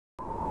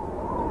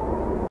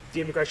The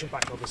immigration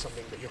backlog is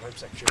something that your Home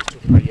Secretary was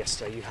talking about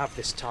yesterday. You have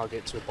this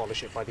target to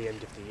abolish it by the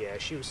end of the year.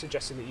 She was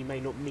suggesting that you may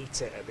not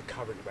meet it at the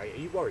current rate.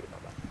 Are you worried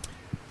about that?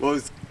 Well,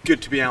 it's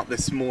good to be out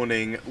this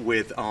morning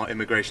with our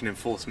immigration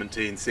enforcement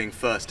team, seeing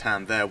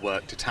firsthand their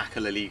work to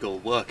tackle illegal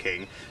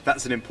working.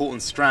 That's an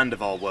important strand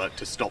of our work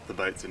to stop the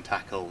boats and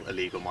tackle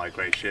illegal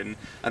migration,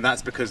 and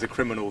that's because the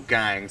criminal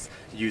gangs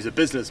use a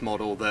business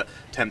model that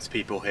tempts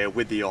people here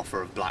with the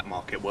offer of black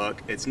market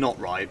work. It's not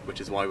right, which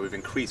is why we've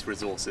increased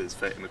resources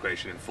for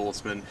immigration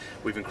enforcement.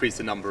 We've increased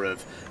the number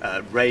of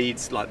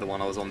raids, like the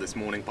one I was on this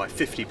morning, by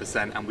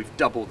 50%, and we've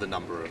doubled the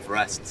number of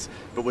arrests.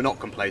 But we're not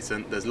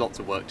complacent. There's lots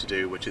of work to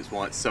do, which is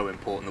why it's so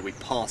important that we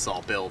pass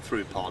our bill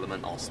through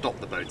Parliament, our Stop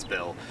the Boats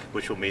bill,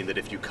 which will mean that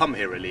if you come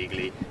here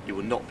illegally, you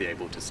will not be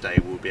able to stay.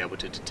 We'll be able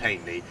to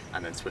detain you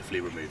and then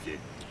swiftly remove you.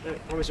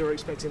 We're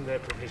expecting the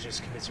Privileges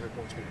Committee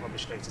report to be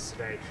published later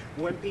today.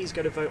 Will MPs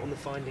go to vote on the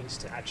findings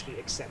to actually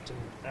accept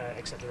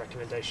the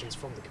recommendations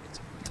from the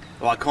committee?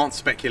 Well, I can't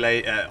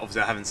speculate.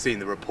 Obviously, I haven't seen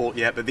the report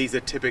yet, but these are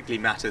typically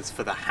matters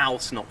for the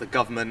House, not the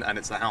government, and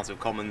it's the House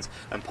of Commons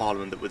and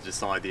Parliament that would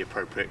decide the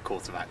appropriate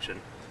course of action.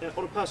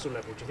 On a personal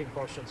level, do you think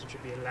Boris Johnson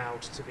should be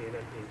allowed to be an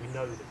MP? We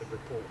know that the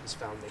report has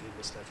found that he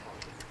misled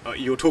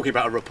Parliament. You're talking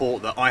about a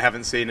report that I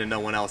haven't seen and no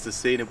one else has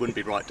seen. It wouldn't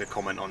be right to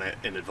comment on it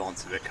in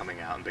advance of it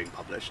coming out and being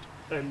published.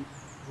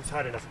 We've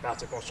heard enough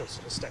about it. Boris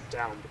Johnson has stepped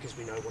down because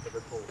we know what the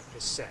report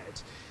has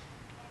said.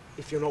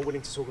 If you're not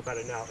willing to talk about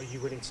it now, are you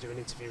willing to do an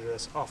interview with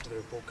us after the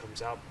report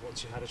comes out,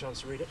 once you've had a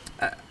chance to read it?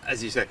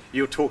 As you say,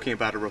 you're talking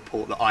about a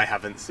report that I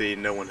haven't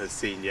seen, no one has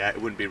seen yet.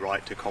 It wouldn't be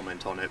right to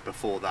comment on it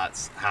before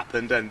that's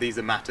happened, and these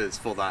are matters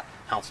for the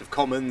House of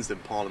Commons,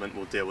 and Parliament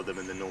will deal with them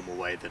in the normal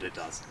way that it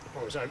does.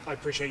 I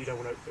appreciate you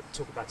don't want to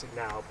talk about it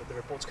now, but the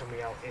report's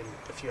coming out in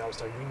a few hours'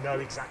 time. We know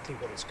exactly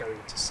what it's going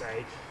to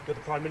say. You're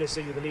the Prime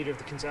Minister, you're the leader of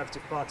the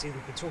Conservative Party,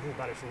 we've been talking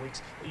about it for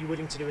weeks. Are you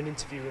willing to do an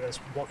interview with us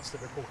once the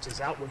report is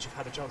out, once you've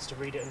had a chance to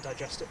read it and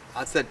digest it?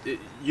 I said,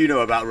 you know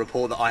about a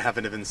report that I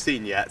haven't even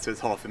seen yet, so it's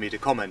hard for me to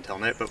comment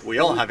on it, but we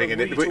are having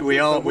we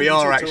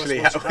are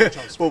actually,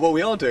 well, what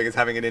we are doing is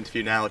having an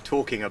interview now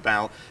talking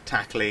about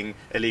tackling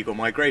illegal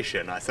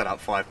migration. I set out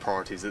 5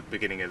 priorities at the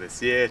beginning of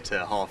this year: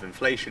 to halve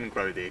inflation,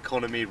 grow the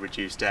economy,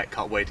 reduce debt,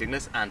 cut waiting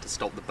lists, and to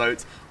stop the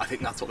boats. I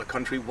think that's what the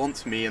country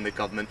wants me and the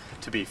government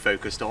to be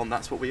focused on.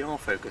 That's what we are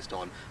focused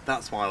on.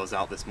 That's why I was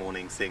out this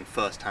morning seeing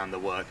firsthand the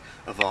work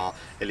of our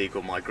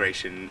illegal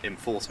migration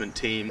enforcement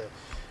team.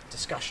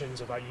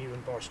 Discussions about you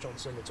and Boris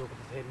Johnson, the talk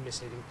of him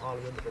misleading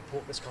Parliament, the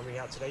report that's coming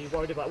out today. Are you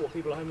worried about what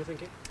people at home are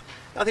thinking?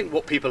 I think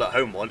what people at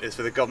home want is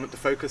for the government to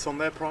focus on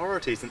their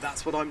priorities, and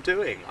that's what I'm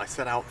doing. I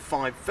set out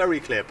 5 very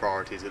clear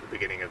priorities at the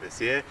beginning of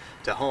this year: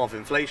 to halve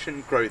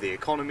inflation, grow the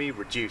economy,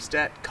 reduce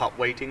debt, cut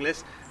waiting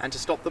lists, and to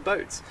stop the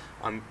boats.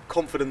 I'm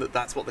confident that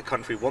that's what the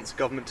country wants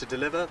government to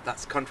deliver.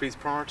 That's the country's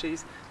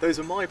priorities. Those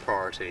are my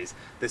priorities.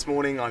 This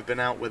morning I've been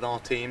out with our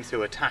teams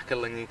who are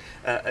tackling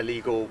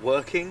illegal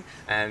working,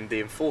 and the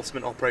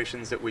enforcement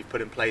operations that we've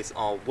put in place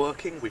are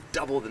working. We've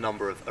doubled the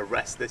number of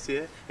arrests this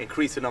year,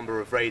 increased the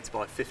number of raids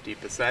by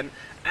 50%,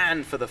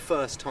 and for the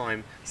first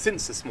time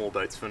since the small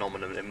boats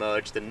phenomenon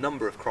emerged, the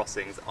number of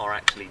crossings are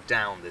actually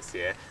down this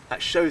year.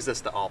 That shows us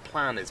that our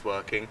plan is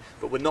working,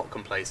 but we're not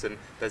complacent.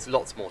 There's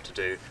lots more to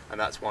do, and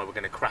that's why we're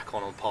going to crack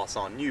on and pass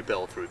our new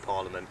bill through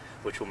Parliament,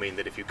 which will mean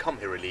that if you come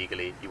here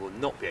illegally, you will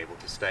not be able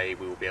to stay.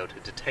 We will be able to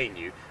detain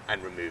you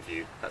and remove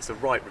you. That's the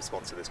right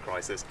response to this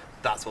crisis.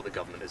 That's what the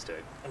government is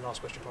doing. And last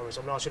question, Boris.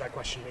 I'm going to ask you that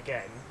question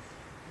again.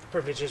 The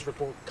Privileges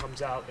report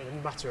comes out in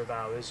a matter of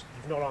hours.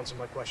 You've not answered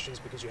my questions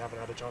because you haven't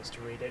had a chance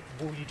to read it.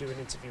 Will you do an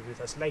interview with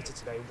us later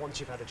today once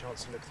you've had a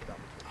chance to look through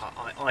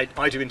that?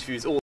 I do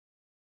interviews all